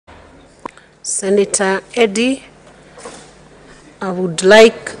Senator Eddie, I would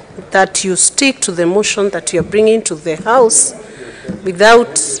like that you stick to the motion that you're bringing to the House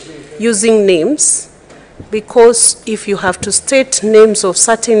without using names, because if you have to state names of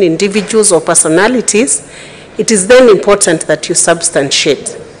certain individuals or personalities, it is then important that you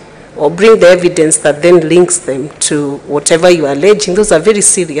substantiate or bring the evidence that then links them to whatever you are alleging. Those are very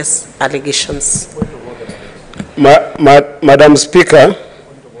serious allegations. Madam Speaker.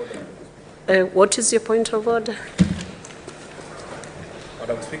 What is your point of order?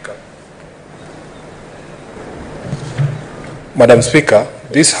 Madam Speaker,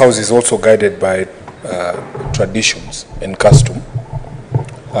 this House is also guided by traditions and custom.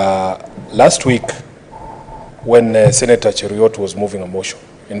 Last week, when Senator Cheruiyot was moving a motion,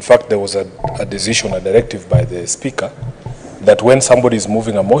 in fact, there was a decision, a directive by the Speaker, that when somebody is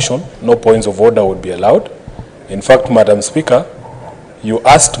moving a motion, no points of order would be allowed. In fact, Madam Speaker, you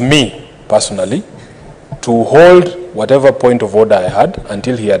asked me personally to hold whatever point of order I had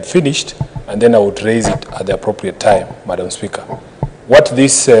until he had finished, and then I would raise it at the appropriate time, Madam Speaker. What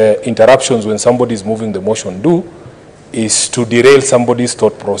these interruptions when somebody is moving the motion do is to derail somebody's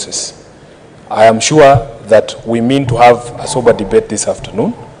thought process. I am sure that we mean to have a sober debate this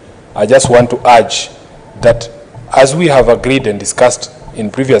afternoon. I just want to urge that, as we have agreed and discussed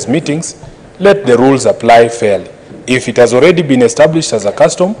in previous meetings, let the rules apply fairly. If it has already been established as a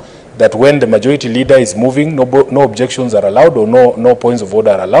custom that when the majority leader is moving, no objections are allowed or no points of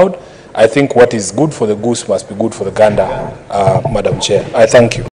order are allowed, I think what is good for the goose must be good for the gander, Madam Chair. I thank you.